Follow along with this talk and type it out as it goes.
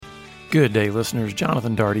Good day, listeners.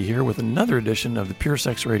 Jonathan Daugherty here with another edition of the Pure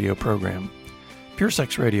Sex Radio program. Pure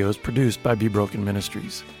Sex Radio is produced by Be Broken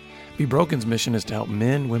Ministries. Be Broken's mission is to help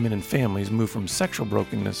men, women, and families move from sexual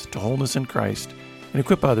brokenness to wholeness in Christ and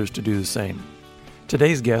equip others to do the same.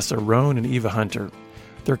 Today's guests are Roan and Eva Hunter.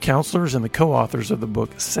 They're counselors and the co-authors of the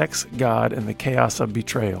book Sex, God, and the Chaos of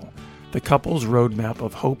Betrayal, the couple's roadmap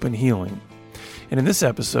of hope and healing. And in this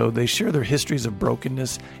episode, they share their histories of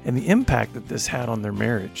brokenness and the impact that this had on their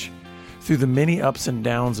marriage. Through the many ups and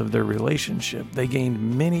downs of their relationship, they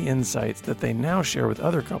gained many insights that they now share with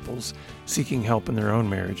other couples seeking help in their own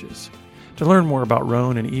marriages. To learn more about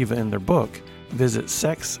Roan and Eva and their book, visit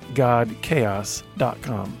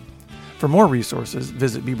sexgodchaos.com. For more resources,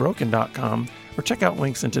 visit bebroken.com or check out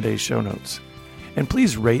links in today's show notes. And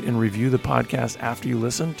please rate and review the podcast after you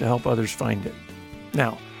listen to help others find it.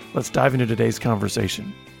 Now, let's dive into today's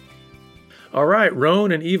conversation. All right,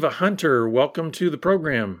 Roan and Eva Hunter, welcome to the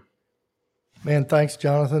program. Man, thanks,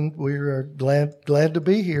 Jonathan. We're glad to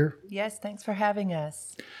be here. Yes, thanks for having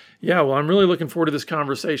us. Yeah, well, I'm really looking forward to this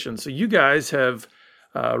conversation. So you guys have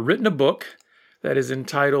written a book that is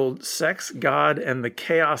entitled Sex, God, and the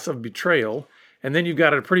Chaos of Betrayal. And then you've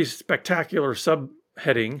got a pretty spectacular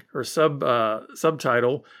subheading or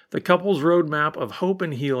subtitle, The Couple's Roadmap of Hope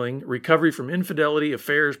and Healing, Recovery from Infidelity,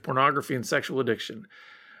 Affairs, Pornography, and Sexual Addiction.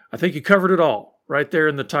 I think you covered it all. Right there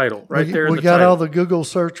in the title. We got all the Google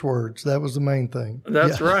search words. That was the main thing.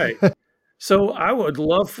 That's right. So I would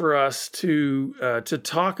love for us to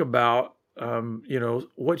talk about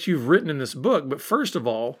what you've written in this book. But first of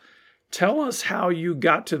all, tell us how you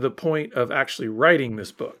got to the point of actually writing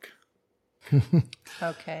this book.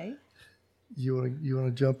 Okay. You want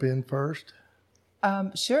to jump in first?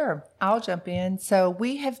 Sure, I'll jump in. So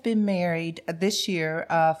we have been married this year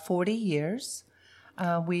 40 years.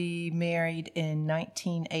 We married in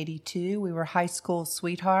 1982. We were high school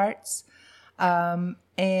sweethearts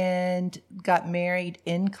and got married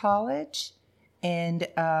in college. And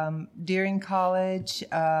during college,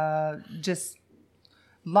 just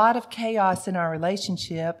a lot of chaos in our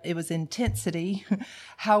relationship. It was intensity.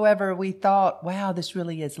 However, we thought, wow, this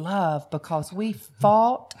really is love because we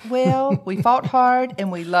fought well, we fought hard,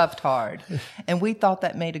 and we loved hard. And we thought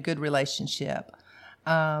that made a good relationship.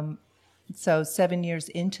 So 7 years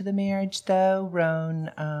into the marriage, though,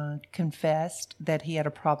 Roan confessed that he had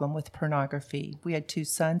a problem with pornography. We had two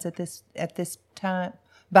sons at this time.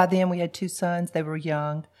 By then, we had two sons. They were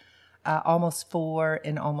young, almost 4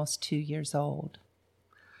 and almost 2 years old.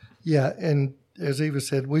 Yeah, and as Eva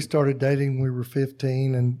said, we started dating when we were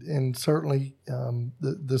 15, and certainly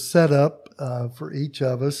the setup for each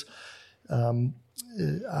of us.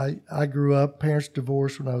 I grew up, parents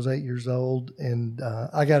divorced when I was 8 years old, and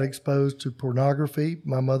I got exposed to pornography.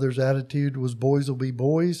 My mother's attitude was boys will be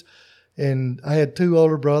boys, and I had two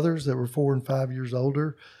older brothers that were 4 and 5 years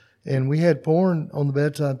older, and we had porn on the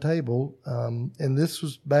bedside table, and this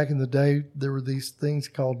was back in the day. There were these things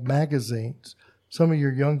called magazines. Some of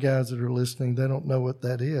your young guys that are listening, they don't know what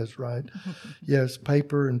that is, right? Yes,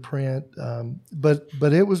 paper and print, but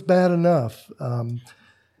it was bad enough, and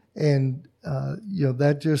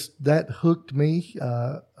that hooked me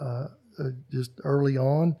just early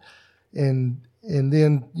on, and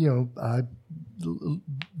then I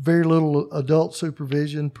very little adult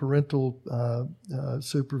supervision, parental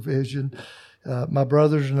supervision. My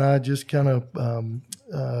brothers and I just kind of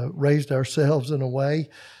raised ourselves in a way,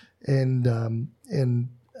 and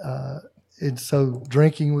so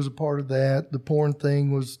drinking was a part of that. The porn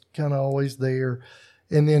thing was kind of always there.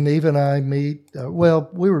 And then Eva and I meet,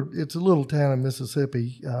 it's a little town in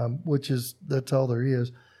Mississippi, that's all there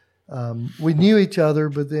is. We knew each other,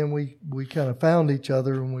 but then we kind of found each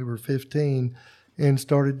other when we were 15 and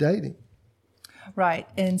started dating. Right.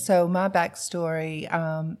 And so my backstory,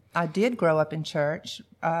 I did grow up in church.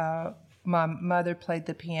 My mother played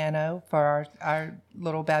the piano for our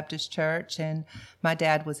little Baptist church, and my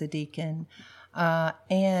dad was a deacon.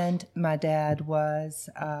 And my dad was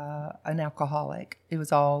an alcoholic. It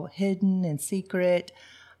was all hidden and secret.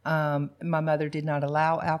 My mother did not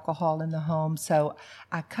allow alcohol in the home. So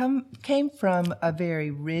I came from a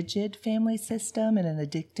very rigid family system and an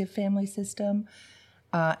addictive family system.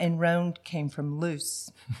 And Roan came from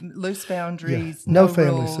loose boundaries, no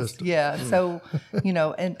family rules. system. Yeah, so,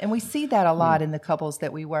 and we see that a lot in the couples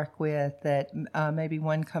that we work with, that maybe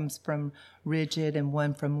one comes from rigid and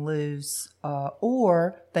one from loose,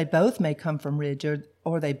 or they both may come from rigid,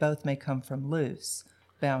 or they both may come from loose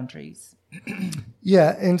boundaries.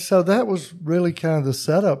 Yeah, and so that was really kind of the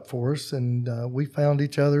setup for us, and we found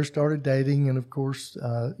each other, started dating, and of course,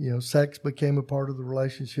 sex became a part of the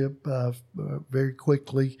relationship very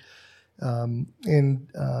quickly. And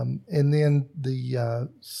then the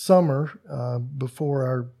summer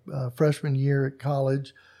before our freshman year at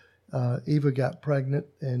college, Eva got pregnant,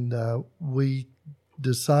 and we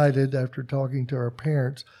decided, after talking to our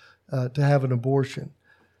parents, to have an abortion.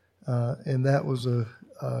 And that was a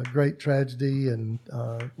great tragedy and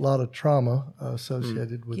a lot of trauma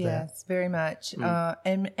associated with that. Yes, very much.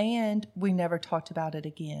 And we never talked about it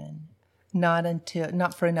again,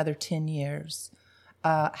 not for another 10 years.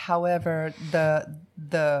 However,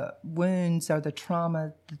 the wounds or the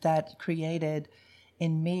trauma that created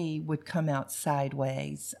in me would come out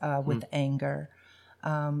sideways with anger.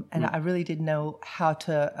 And I really didn't know how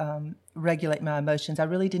to regulate my emotions. I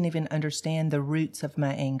really didn't even understand the roots of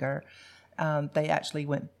my anger. They actually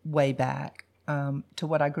went way back to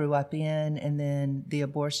what I grew up in, and then the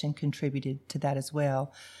abortion contributed to that as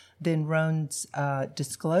well. Then Ron's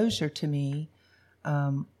disclosure to me,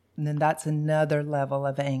 and then that's another level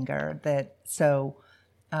of anger.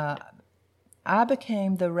 I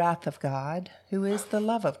became the wrath of God, who is the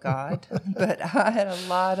love of God, but I had a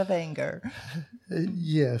lot of anger.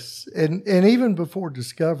 Yes, and even before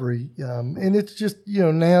discovery, and it's just,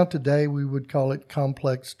 now today we would call it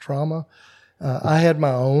complex trauma. I had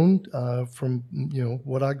my own from,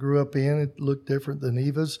 what I grew up in. It looked different than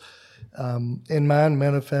Eva's. And mine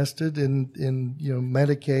manifested in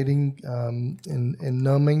medicating and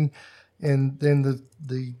numbing. And then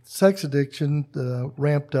the sex addiction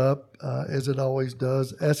ramped up, as it always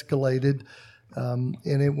does, escalated. And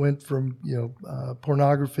it went from,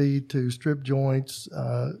 pornography to strip joints,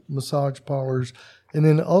 massage parlors, and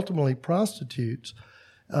then ultimately prostitutes.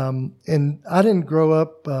 And I didn't grow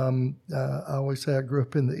up, I always say I grew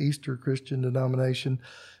up in the Easter Christian denomination.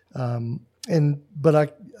 But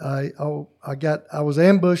I was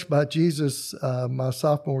ambushed by Jesus my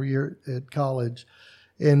sophomore year at college.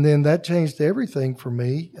 And then that changed everything for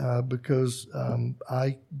me because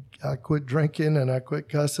I quit drinking, and I quit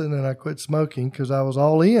cussing, and I quit smoking because I was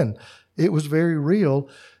all in. It was very real.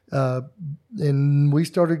 And we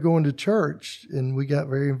started going to church, and we got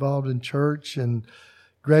very involved in church, and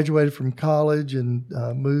graduated from college and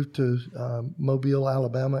moved to Mobile,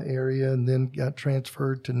 Alabama area, and then got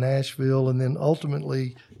transferred to Nashville, and then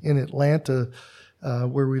ultimately in Atlanta,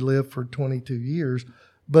 where we lived for 22 years.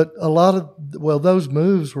 But those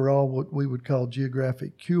moves were all what we would call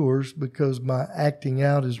geographic cures, because my acting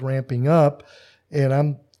out is ramping up, and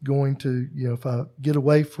I'm going to, if I get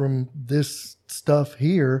away from this stuff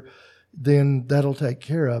here, then that'll take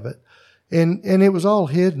care of it. And it was all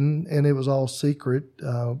hidden, and it was all secret.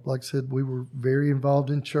 Like I said, we were very involved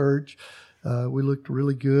in church. We looked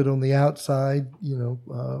really good on the outside,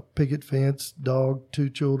 picket fence, dog, 2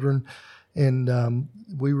 children. And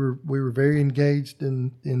we were very engaged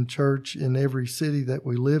in church in every city that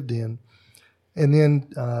we lived in. And then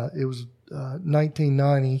it was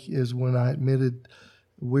 1990 is when I admitted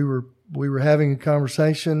we were having a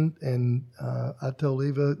conversation, and I told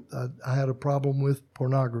Eva I had a problem with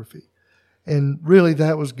pornography. And really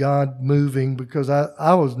that was God moving, because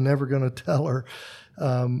I was never going to tell her.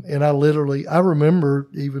 And I remember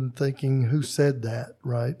even thinking, who said that,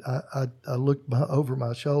 right? I looked over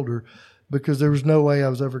my shoulder, because there was no way I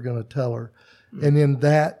was ever going to tell her. And then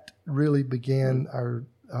that really began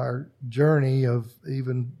our journey of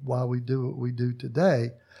even why we do what we do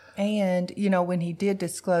today. And, when he did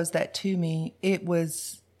disclose that to me, it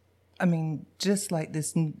was, just like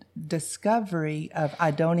this discovery of, I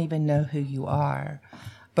don't even know who you are,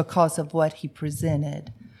 because of what he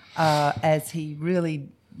presented, as he really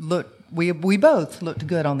looked. We both looked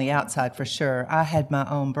good on the outside, for sure. I had my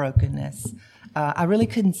own brokenness. I really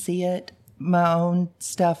couldn't see it, my own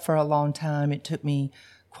stuff, for a long time. It took me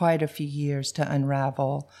quite a few years to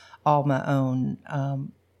unravel all my own,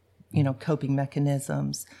 coping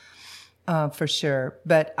mechanisms, for sure.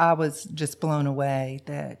 But I was just blown away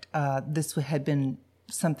that this had been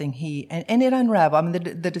something and it unraveled.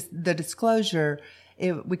 The disclosure,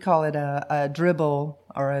 we call it a dribble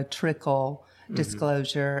or a trickle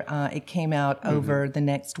disclosure. It came out over the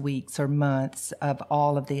next weeks or months of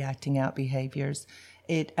all of the acting out behaviors.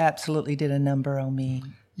 It absolutely did a number on me.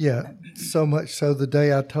 Yeah, so much so the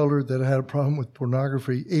day I told her that I had a problem with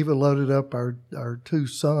pornography, Eva loaded up our 2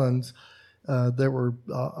 sons that were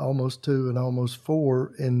almost 2 and almost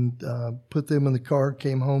 4, and put them in the car,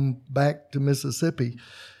 came home back to Mississippi.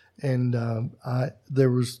 And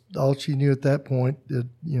there was, all she knew at that point, that,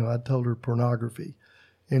 I told her pornography.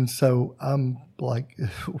 And so I'm like,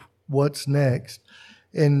 what's next?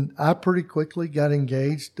 And I pretty quickly got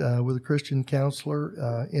engaged with a Christian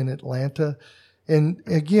counselor in Atlanta. And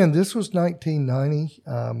again, this was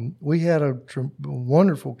 1990. We had a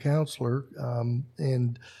wonderful counselor,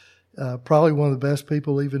 and probably one of the best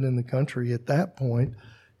people even in the country at that point,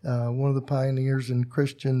 one of the pioneers in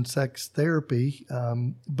Christian sex therapy,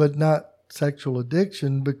 but not sexual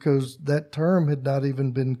addiction, because that term had not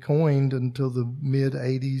even been coined until the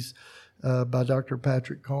mid-'80s by Dr.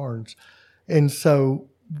 Patrick Carnes. And so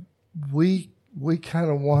we kind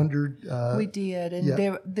of wondered. We did,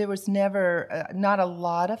 and there was never not a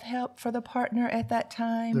lot of help for the partner at that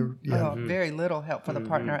time. Very little help for the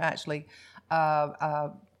partner, actually. And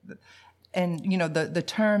the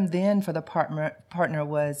term then for the partner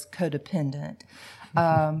was codependent.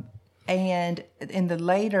 And in the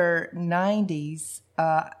later 90s,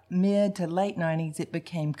 mid to late 90s, it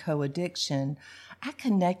became co-addiction. I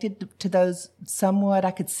connected to those somewhat.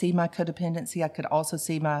 I could see my codependency. I could also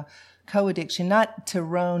see my co-addiction, not to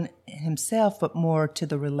Roan himself, but more to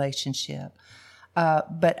the relationship.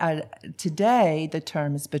 Today, the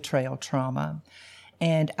term is betrayal trauma.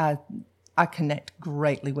 And I connect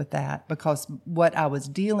greatly with that, because what I was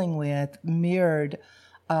dealing with mirrored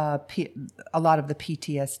a lot of the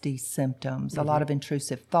PTSD symptoms, a lot of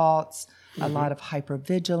intrusive thoughts, a lot of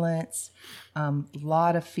hypervigilance, a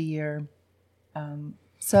lot of fear.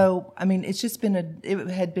 So, I mean, it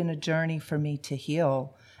had been a journey for me to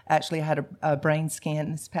heal. Actually, I had a brain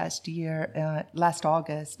scan this past year, last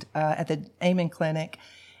August, at the Amen Clinic,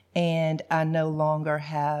 and I no longer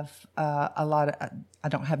have I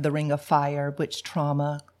don't have the ring of fire, which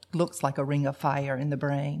trauma looks like a ring of fire in the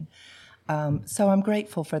brain. So I'm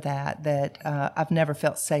grateful for that I've never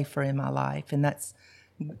felt safer in my life, and that's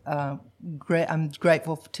great. I'm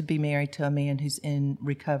grateful to be married to a man who's in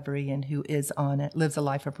recovery and who lives a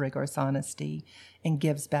life of rigorous honesty and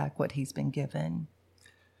gives back what he's been given.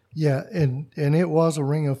 Yeah, and it was a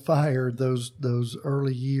ring of fire those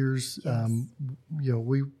early years. Yes.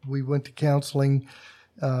 We went to counseling.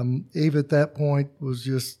 Eve at that point was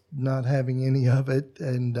just not having any of it,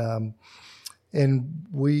 and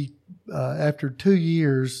we after 2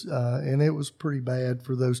 years, and it was pretty bad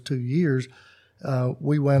for those 2 years.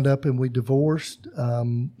 We wound up and we divorced. But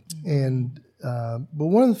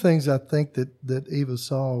one of the things I think that Eva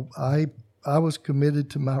saw, I was committed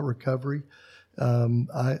to my recovery.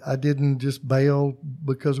 I didn't just bail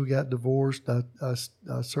because we got divorced. I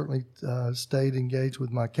certainly stayed engaged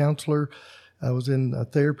with my counselor. I was in a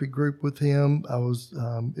therapy group with him. I was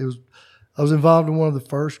involved in one of the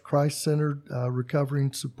first Christ-centered recovery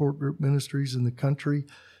and support group ministries in the country.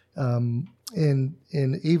 And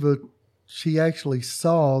Eva, she actually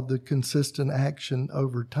saw the consistent action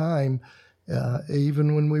over time,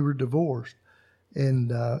 even when we were divorced.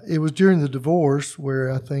 And it was during the divorce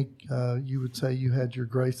where I think you would say you had your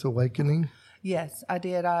grace awakening. Yes, I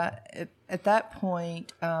did. At that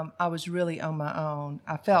point, I was really on my own.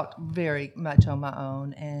 I felt very much on my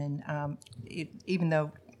own, and even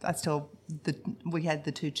though we had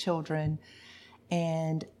the 2 children,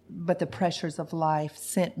 but the pressures of life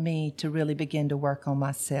sent me to really begin to work on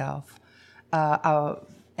myself.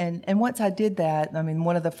 And once I did that, I mean,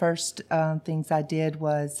 one of the first things I did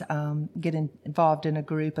was get involved in a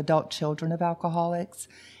group, Adult Children of Alcoholics,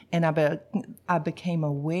 and I became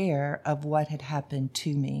aware of what had happened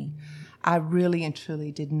to me. I really and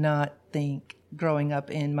truly did not think growing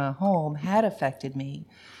up in my home had affected me.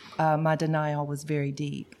 My denial was very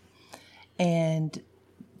deep. And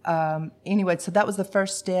anyway, so that was the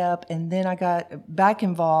first step, and then I got back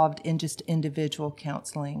involved in just individual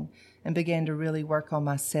counseling and began to really work on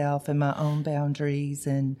myself and my own boundaries,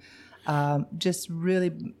 and just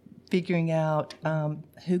really figuring out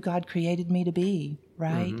who God created me to be,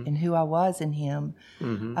 right? And who I was in Him.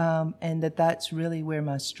 And that's really where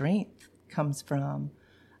my strength comes from.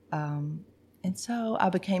 And so I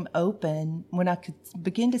became open. When I could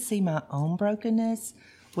begin to see my own brokenness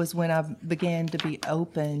was when I began to be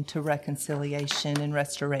open to reconciliation and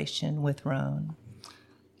restoration with Roan.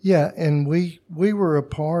 Yeah, and we were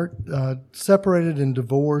apart, separated and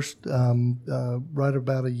divorced right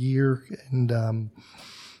about a year, and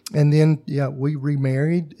then we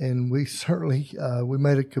remarried, and we certainly we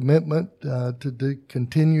made a commitment to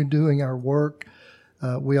continue doing our work.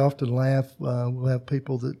 We often laugh. We'll have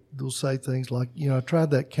people that will say things like, I tried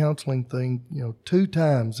that counseling thing, 2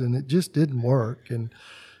 times, and it just didn't work, and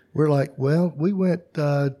we're like, well, we went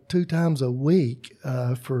 2 times a week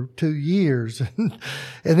for 2 years, and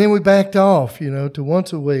then we backed off, to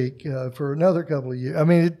once a week for another couple of years. I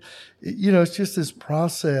mean, it's just this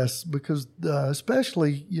process because,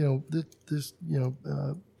 especially,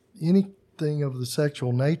 anything of the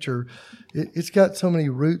sexual nature, it's got so many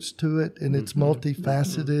roots to it, and it's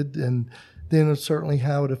multifaceted, and then certainly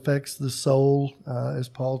how it affects the soul, as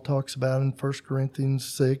Paul talks about in 1 Corinthians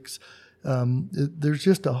 6. There's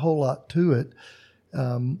just a whole lot to it.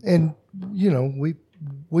 And,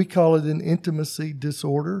 we call it an intimacy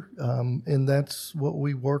disorder, and that's what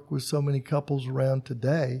we work with so many couples around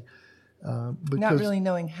today. Because, not really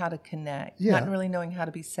knowing how to connect, Yeah. not really knowing how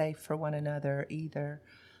to be safe for one another either.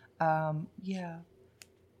 Yeah,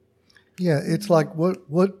 it's like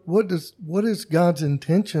what is God's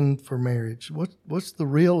intention for marriage? What's the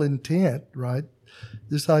real intent, right?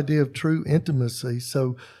 This idea of true intimacy.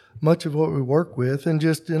 So much of what we work with, and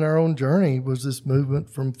just in our own journey, was this movement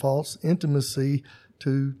from false intimacy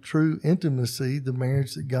to true intimacy, the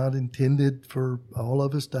marriage that God intended for all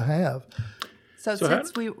of us to have. So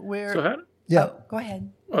since we're Yeah. Oh, go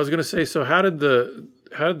ahead. I was going to say, so how did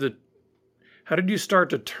you start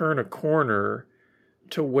to turn a corner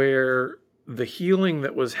to where the healing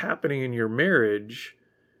that was happening in your marriage,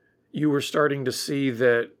 you were starting to see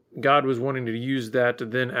that God was wanting to use that to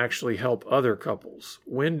then actually help other couples?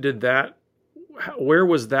 Where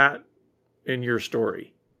was that in your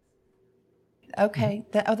story? Okay,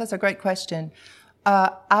 that's a great question.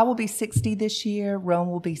 I will be 60 this year. Rome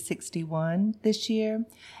will be 61 this year.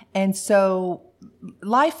 And so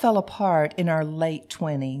life fell apart in our late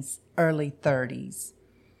 20s, early 30s.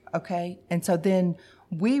 Okay. And so then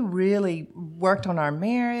we really worked on our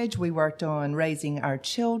marriage. We worked on raising our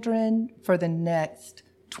children for the next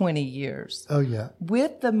 20 years. Oh, yeah.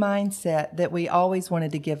 With the mindset that we always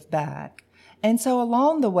wanted to give back. And so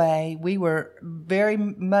along the way, we were very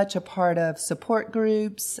much a part of support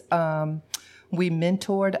groups. We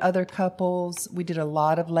mentored other couples. We did a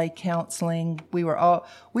lot of lay counseling. We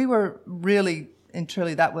were really and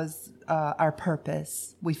truly, that was our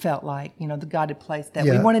purpose. We felt like, the God had placed that.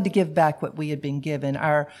 Yeah. We wanted to give back what we had been given,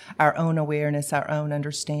 our own awareness, our own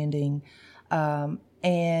understanding.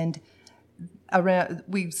 And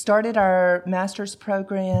we started our master's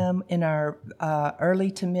program in our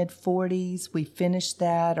early to mid 40s. We finished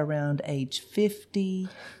that around age 50.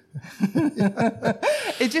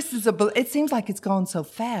 It seems like it's gone so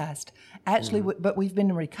fast. Actually, but we've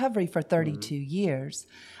been in recovery for 32 years.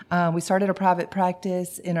 We started a private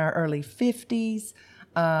practice in our early 50s.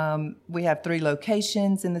 We have 3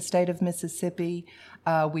 locations in the state of Mississippi.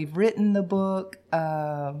 We've written the book.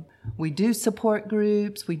 We do support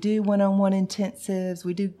groups. We do one-on-one intensives.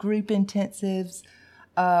 We do group intensives.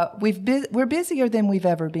 We're busier than we've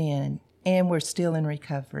ever been, and we're still in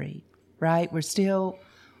recovery, right? We're still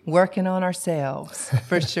working on ourselves,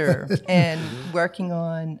 for sure, and working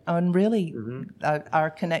on really our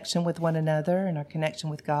connection with one another and our connection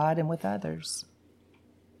with God and with others.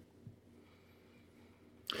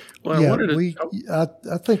 Well,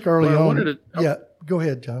 I think early on. Go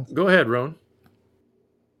ahead, John. Go ahead, Ron.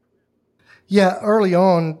 Yeah, early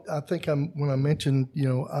on, I think when I mentioned,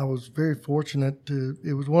 I was very fortunate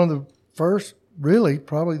it was one of the first, really,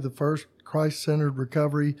 probably the first Christ-centered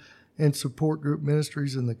recovery and support group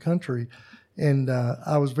ministries in the country. And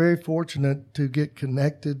I was very fortunate to get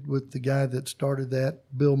connected with the guy that started that.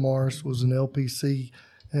 Bill Morris was an LPC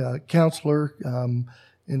counselor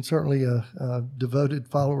and certainly a devoted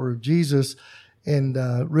follower of Jesus, and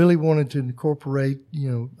really wanted to incorporate,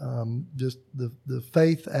 just the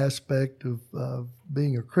faith aspect of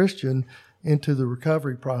being a Christian into the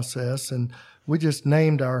recovery process. And we just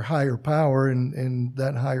named our higher power, and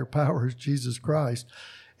that higher power is Jesus Christ.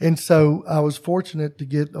 And so I was fortunate to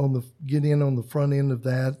get in on the front end of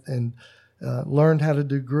that, and learned how to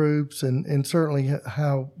do groups, and certainly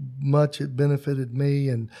how much it benefited me.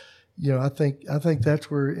 And I think that's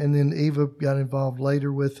where, and then Eva got involved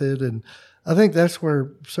later with it, and I think that's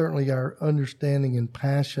where certainly our understanding and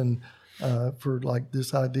passion for like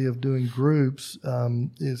this idea of doing groups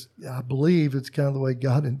is, I believe it's kind of the way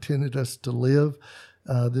God intended us to live.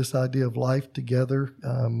 This idea of life together,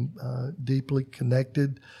 deeply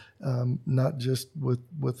connected, not just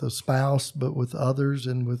with a spouse, but with others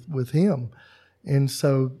and with Him. And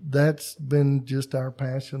so that's been just our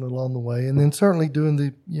passion along the way. And then certainly doing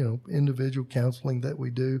the individual counseling that we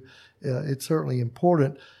do, it's certainly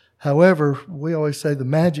important. However, we always say the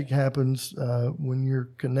magic happens when you're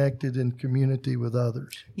connected in community with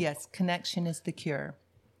others. Yes, connection is the cure.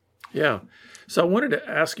 Yeah. So I wanted to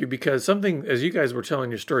ask you, because something, as you guys were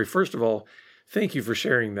telling your story, first of all, thank you for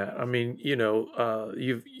sharing that. I mean,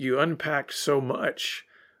 you unpacked so much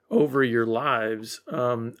over your lives.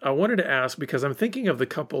 I wanted to ask, because I'm thinking of the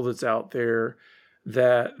couple that's out there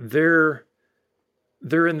that they're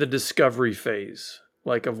in the discovery phase,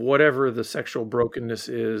 like of whatever the sexual brokenness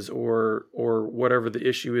is, or whatever the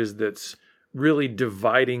issue is that's really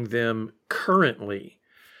dividing them currently.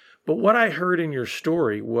 But what I heard in your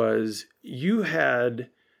story was you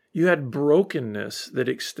had brokenness that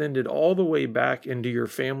extended all the way back into your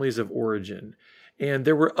families of origin. And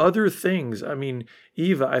there were other things. I mean,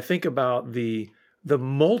 Eva, I think about the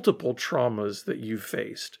multiple traumas that you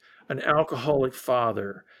faced: an alcoholic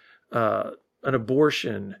father, an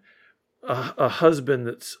abortion, a husband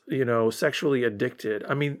that's, sexually addicted.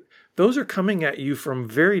 I mean, those are coming at you from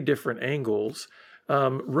very different angles.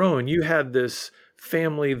 Rowan, you had this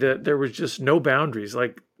family that there was just no boundaries,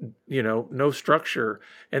 like, no structure,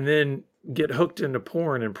 and then get hooked into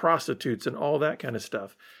porn and prostitutes and all that kind of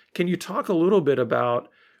stuff. Can you talk a little bit about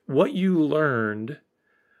what you learned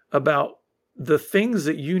about the things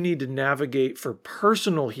that you need to navigate for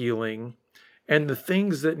personal healing and the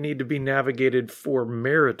things that need to be navigated for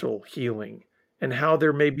marital healing, and how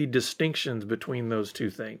there may be distinctions between those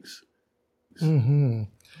two things? Mm-hmm.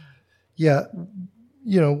 Yeah.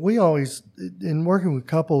 We always, in working with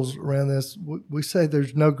couples around this, we say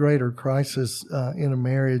there's no greater crisis in a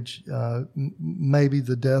marriage, maybe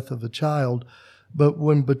the death of a child. But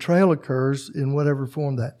when betrayal occurs, in whatever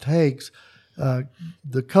form that takes,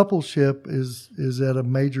 the coupleship is at a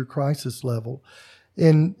major crisis level.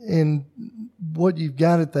 And what you've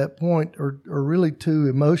got at that point are really two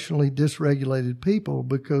emotionally dysregulated people,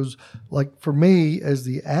 because, like, for me as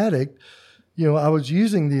the addict, I was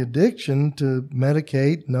using the addiction to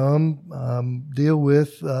medicate, numb, deal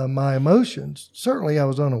with my emotions. Certainly I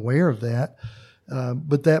was unaware of that,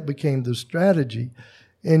 but that became the strategy.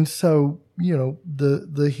 And so,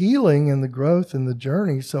 the healing and the growth and the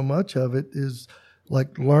journey, so much of it is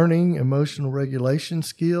like learning emotional regulation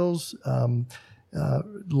skills,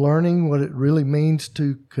 learning what it really means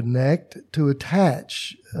to connect, to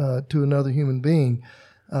attach to another human being.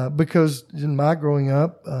 Because in my growing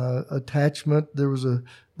up, attachment, there was a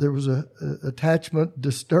attachment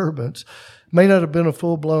disturbance. May not have been a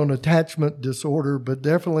full-blown attachment disorder, but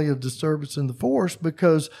definitely a disturbance in the force,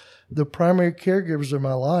 because the primary caregivers of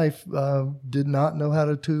my life did not know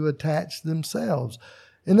how to attach themselves.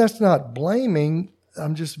 And that's not blaming.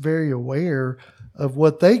 I'm just very aware of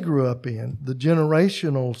what they grew up in, the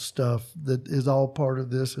generational stuff that is all part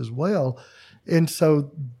of this as well. And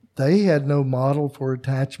so they had no model for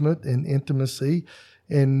attachment and intimacy.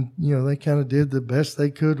 And, they kind of did the best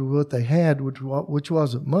they could with what they had, which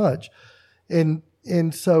wasn't much. And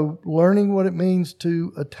so learning what it means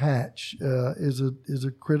to attach is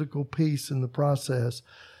a critical piece in the process.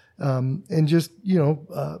 And just,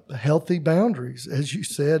 healthy boundaries. As you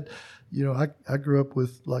said, I grew up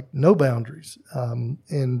with like no boundaries.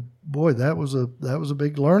 And boy, that was a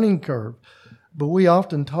big learning curve. But we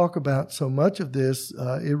often talk about so much of this,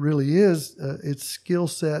 it really is, it's skill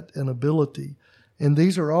set and ability. And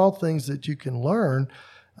these are all things that you can learn.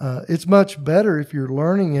 It's much better if you're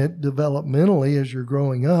learning it developmentally as you're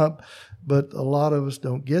growing up, but a lot of us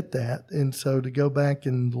don't get that. And so to go back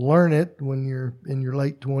and learn it when you're in your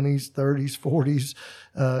late 20s, 30s, 40s,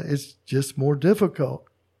 it's just more difficult,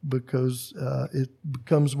 because it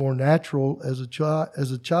becomes more natural as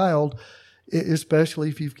a child, especially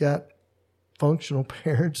if you've got functional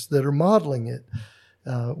parents that are modeling it.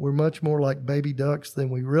 We're much more like baby ducks than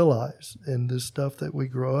we realize. And this stuff that we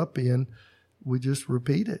grow up in, we just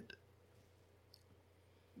repeat it.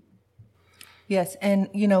 Yes. And,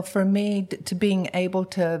 for me, to being able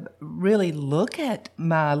to really look at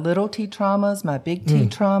my little T traumas, my big T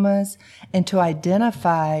traumas, and to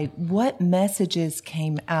identify what messages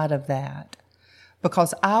came out of that.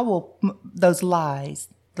 Because those lies,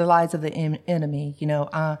 the lies of the enemy,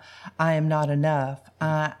 I am not enough.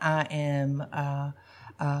 I am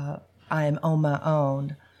on my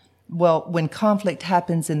own. Well, when conflict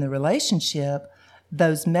happens in the relationship,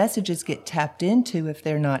 those messages get tapped into if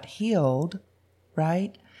they're not healed,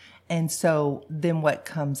 right? And so then what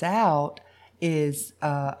comes out is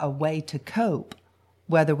a way to cope,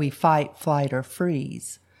 whether we fight, flight, or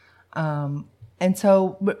freeze. And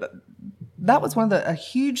so that was a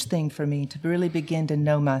huge thing for me, to really begin to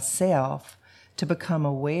know myself, to become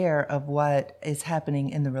aware of what is happening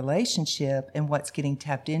in the relationship and what's getting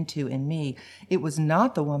tapped into in me. It was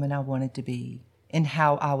not the woman I wanted to be in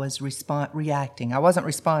how I was reacting. I wasn't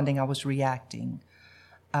responding, I was reacting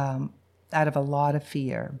out of a lot of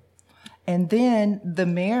fear. And then the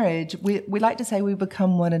marriage, we like to say we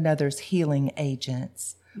become one another's healing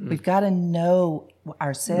agents. We've got to know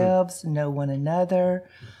ourselves, know one another,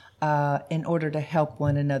 in order to help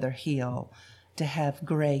one another heal, to have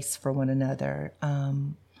grace for one another,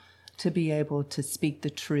 to be able to speak the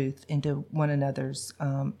truth into one another's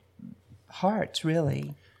hearts,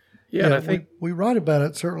 really. Yeah, and I think we write about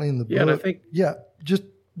it certainly in the book. And I think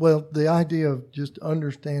the idea of just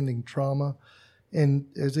understanding trauma, and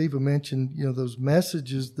as Eva mentioned, those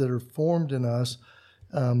messages that are formed in us,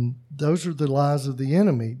 Those are the lies of the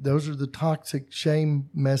enemy. Those are the toxic shame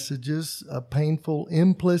messages, painful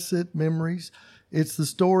implicit memories. It's the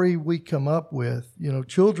story we come up with.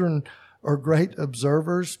 Children are great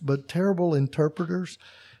observers, but terrible interpreters.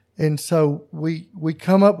 And so we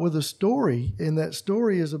come up with a story, and that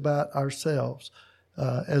story is about ourselves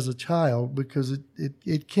as a child, because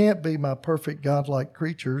it can't be my perfect godlike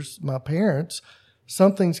creatures, my parents.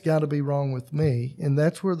 Something's got to be wrong with me. And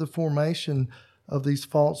that's where the formation of these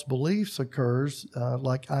false beliefs occurs,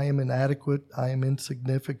 like I am inadequate, I am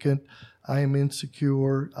insignificant, I am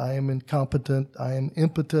insecure, I am incompetent, I am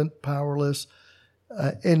impotent, powerless.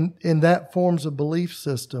 And that forms a belief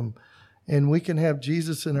system. And we can have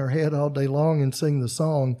Jesus in our head all day long and sing the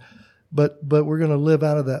song, but we're going to live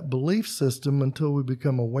out of that belief system until we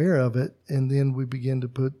become aware of it, and then we begin to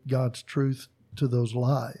put God's truth to those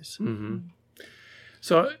lies. Mm-hmm.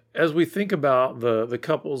 So as we think about the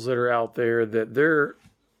couples that are out there, that they're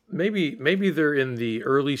maybe they're in the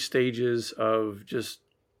early stages of just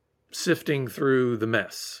sifting through the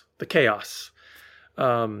mess, the chaos.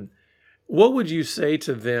 What would you say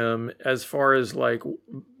to them as far as like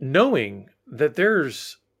knowing that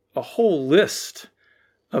there's a whole list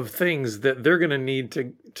of things that they're going to need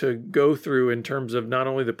to go through in terms of not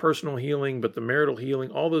only the personal healing, but the marital healing,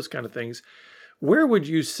 all those kind of things? Where would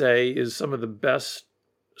you say is some of the best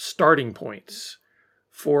starting points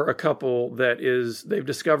for a couple that is, they've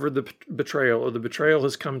discovered the betrayal, or the betrayal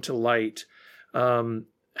has come to light?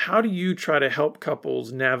 How do you try to help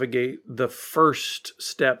couples navigate the first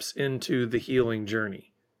steps into the healing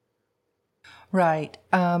journey? Right.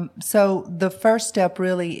 So the first step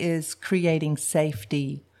really is creating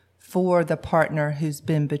safety for the partner who's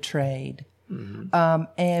been betrayed. Mm-hmm.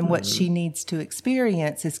 And what she needs to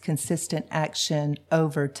experience is consistent action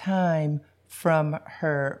over time from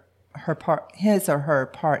his or her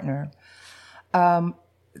partner.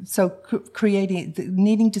 So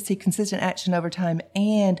needing to see consistent action over time,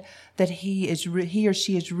 and that he or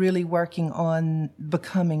she is really working on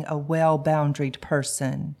becoming a well-boundaried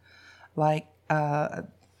person. Like,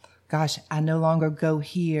 gosh, I no longer go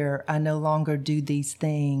here. I no longer do these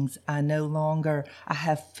things. I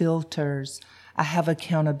have filters. I have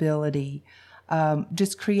accountability.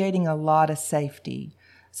 Just creating a lot of safety.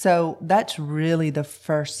 So that's really the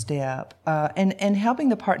first step. And helping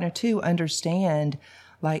the partner too understand,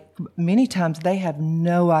 like many times they have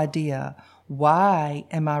no idea, why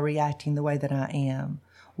am I reacting the way that I am?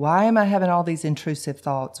 Why am I having all these intrusive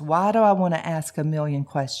thoughts? Why do I want to ask a million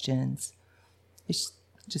questions? It's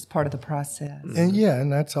just part of the process.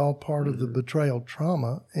 And that's all part of the betrayal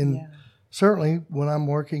trauma. And certainly when I'm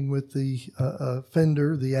working with the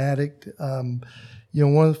offender, the addict,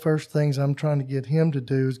 one of the first things I'm trying to get him to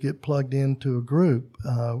do is get plugged into a group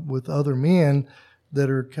with other men that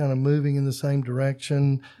are kind of moving in the same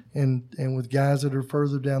direction, and with guys that are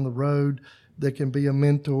further down the road that can be a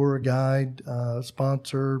mentor, a guide, a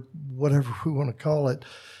sponsor, whatever we want to call it.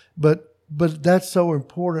 But that's so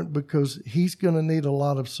important, because he's going to need a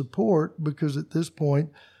lot of support, because at this point,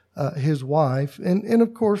 his wife, and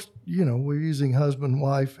of course, we're using husband,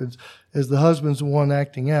 wife as the husband's the one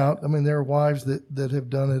acting out. I mean, there are wives that have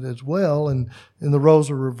done it as well, and the roles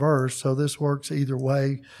are reversed. So this works either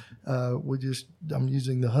way. I'm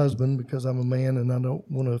using the husband because I'm a man and I don't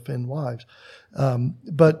want to offend wives.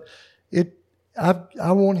 But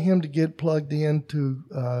I want him to get plugged into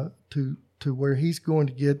to where he's going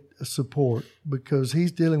to get support, because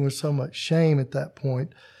he's dealing with so much shame at that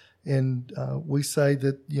point. And we say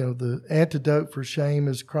that, the antidote for shame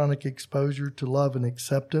is chronic exposure to love and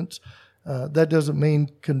acceptance. That doesn't mean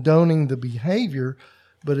condoning the behavior,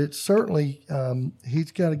 but it's certainly,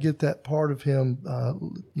 he's got to get that part of him,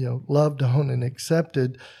 loved on and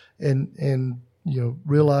accepted, and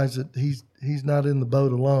realize that he's not in the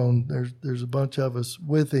boat alone. There's a bunch of us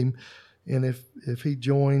with him. And if he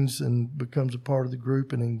joins and becomes a part of the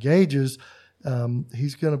group and engages,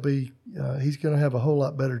 he's going to have a whole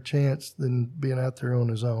lot better chance than being out there on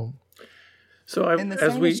his own. So go ahead.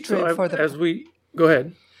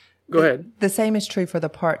 The same is true for the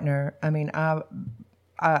partner. I mean, I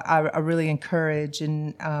really encourage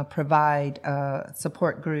and provide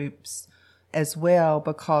support groups as well,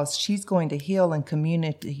 because she's going to heal in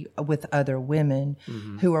community with other women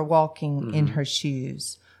who are walking in her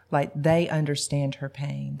shoes. Like, they understand her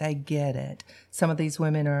pain. They get it. Some of these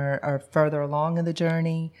women are further along in the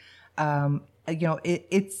journey.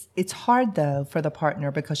 It's hard though for the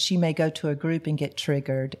partner, because she may go to a group and get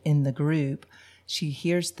triggered in the group. She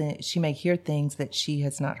may hear things that she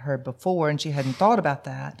has not heard before, and she hadn't thought about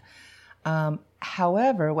that.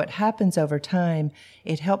 However, what happens over time,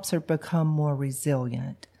 it helps her become more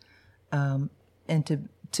resilient. and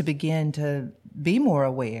to begin to be more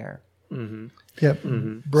aware. Yep.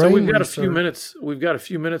 So we've got a few minutes. We've got a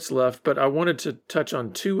few minutes left, but I wanted to touch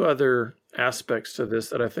on two other aspects to this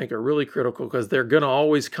that I think are really critical because they're going to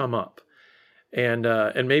always come up, and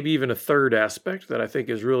maybe even a third aspect that I think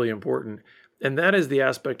is really important, and that is the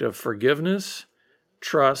aspect of forgiveness,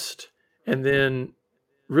 trust, and then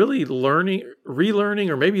really relearning,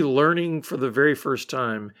 or maybe learning for the very first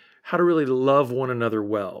time how to really love one another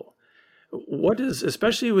well. What is,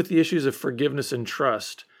 especially with the issues of forgiveness and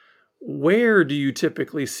trust, where do you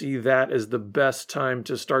typically see that as the best time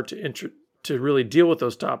to start to really deal with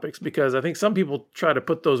those topics? Because I think some people try to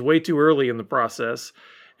put those way too early in the process,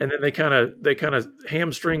 and then they kind of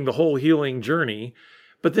hamstring the whole healing journey.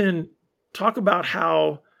 But then talk about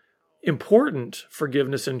how important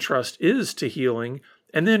forgiveness and trust is to healing,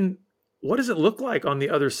 and then what does it look like on the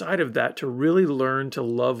other side of that to really learn to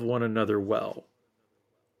love one another well?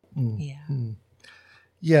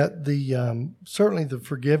 Yeah, the certainly the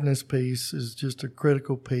forgiveness piece is just a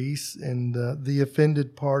critical piece, and the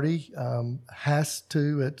offended party has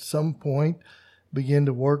to at some point begin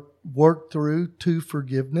to work through to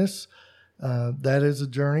forgiveness. That is a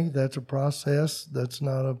journey. That's a process. That's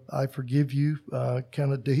not a "I forgive you"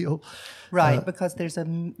 kind of deal, right? Because there's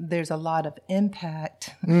a lot of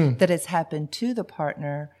impact that has happened to the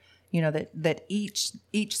partner. That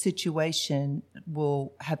each situation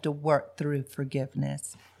will have to work through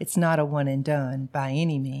forgiveness. It's not a one and done by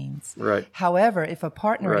any means. Right. However, if a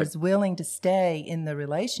partner is willing to stay in the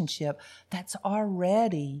relationship, that's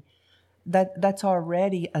already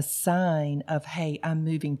a sign of, hey, I'm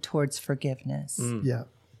moving towards forgiveness. Yeah.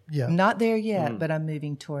 Not there yet, but I'm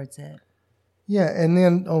moving towards it. Yeah, and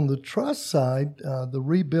then on the trust side, the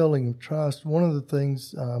rebuilding of trust, one of the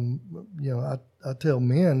things, I tell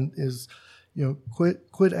men is,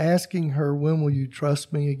 quit asking her, when will you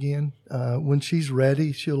trust me again? When she's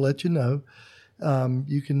ready, she'll let you know.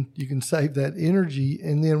 You can save that energy.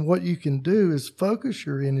 And then what you can do is focus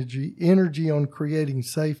your energy on creating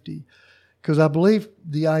safety. Because I believe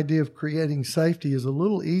the idea of creating safety is a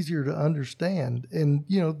little easier to understand. And,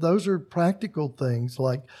 those are practical things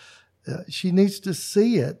like, she needs to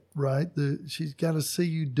see it, right? She's got to see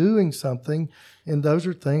you doing something. And those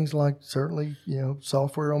are things like certainly,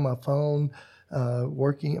 software on my phone,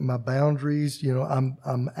 working at my boundaries.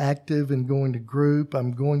 I'm active and going to group.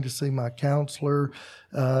 I'm going to see my counselor.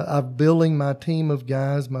 I'm building my team of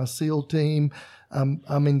guys, my SEAL team.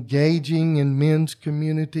 I'm engaging in men's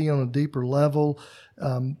community on a deeper level.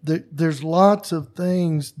 There's lots of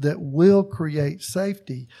things that will create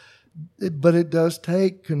safety. But it does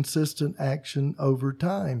take consistent action over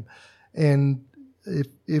time. And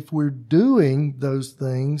if we're doing those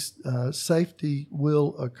things, safety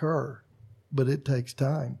will occur, but it takes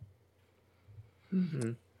time.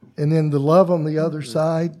 And then the love on the other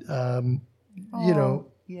side,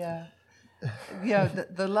 Yeah,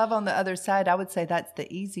 the love on the other side, I would say that's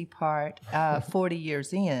the easy part 40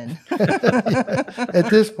 years in. At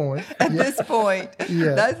this point. This point,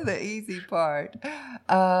 that's the easy part.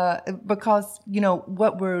 Because,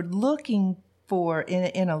 what we're looking for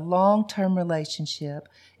in a long-term relationship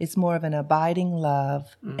is more of an abiding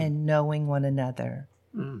love and knowing one another.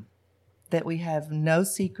 That we have no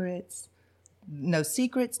secrets, no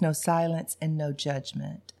silence, and no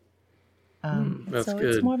judgment. That's so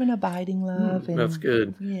good. It's more of an abiding love. And, that's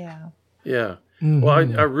good. Yeah. Yeah. Well,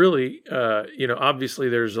 I really, obviously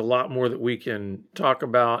there's a lot more that we can talk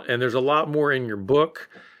about, and there's a lot more in your book.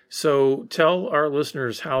 So tell our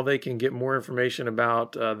listeners how they can get more information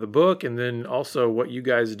about the book, and then also what you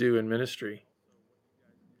guys do in ministry.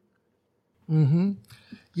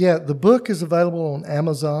 Yeah, the book is available on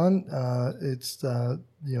Amazon. It's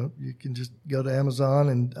you can just go to Amazon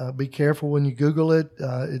and be careful when you Google it.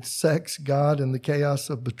 It's Sex, God, and the Chaos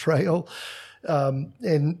of Betrayal.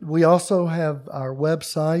 And we also have our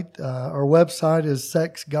website. Our website is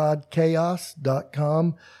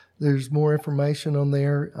sexgodchaos.com. There's more information on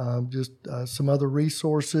there, just some other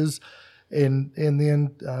resources. And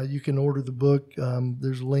then you can order the book.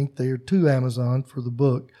 There's a link there to Amazon for the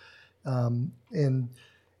book.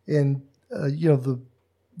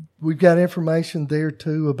 We've got information there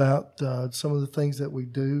too about some of the things that we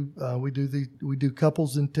do. We do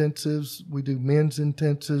couples intensives. We do men's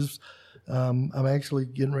intensives. I'm actually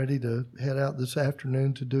getting ready to head out this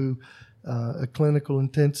afternoon to do a clinical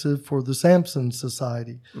intensive for the Samson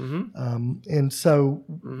Society. And so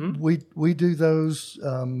we do those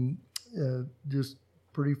just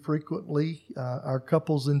pretty frequently. Our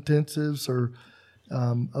couples intensives are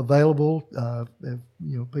available if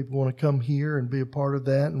people want to come here and be a part of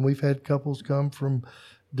that. And we've had couples come from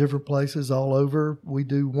different places all over. We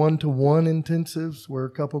do 1-to-1 intensives where a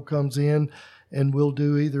couple comes in and we'll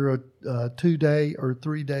do either a 2-day or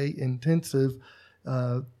 3-day intensive,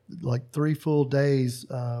 like 3 full days,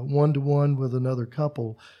 1-to-1 with another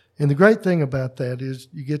couple. And the great thing about that is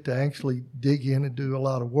you get to actually dig in and do a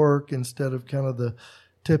lot of work instead of kind of the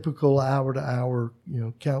typical hour-to-hour,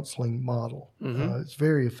 counseling model. It's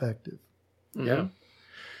very effective. Yeah.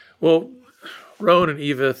 Well, Rowan and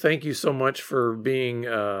Eva, thank you so much for being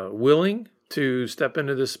willing to step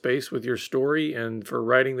into this space with your story and for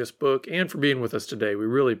writing this book and for being with us today. We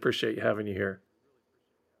really appreciate having you here.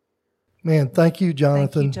 Man, thank you,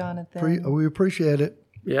 Jonathan. Thank you, Jonathan. We appreciate it.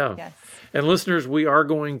 Yeah. Yes. And listeners, we are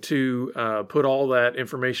going to put all that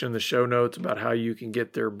information in the show notes about how you can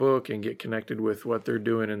get their book and get connected with what they're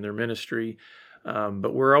doing in their ministry.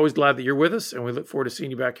 But we're always glad that you're with us, and we look forward to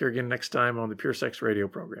seeing you back here again next time on the Pure Sex Radio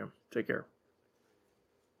program. Take care.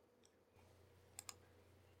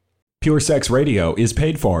 Pure Sex Radio is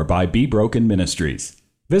paid for by Be Broken Ministries.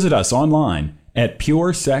 Visit us online at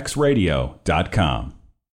puresexradio.com.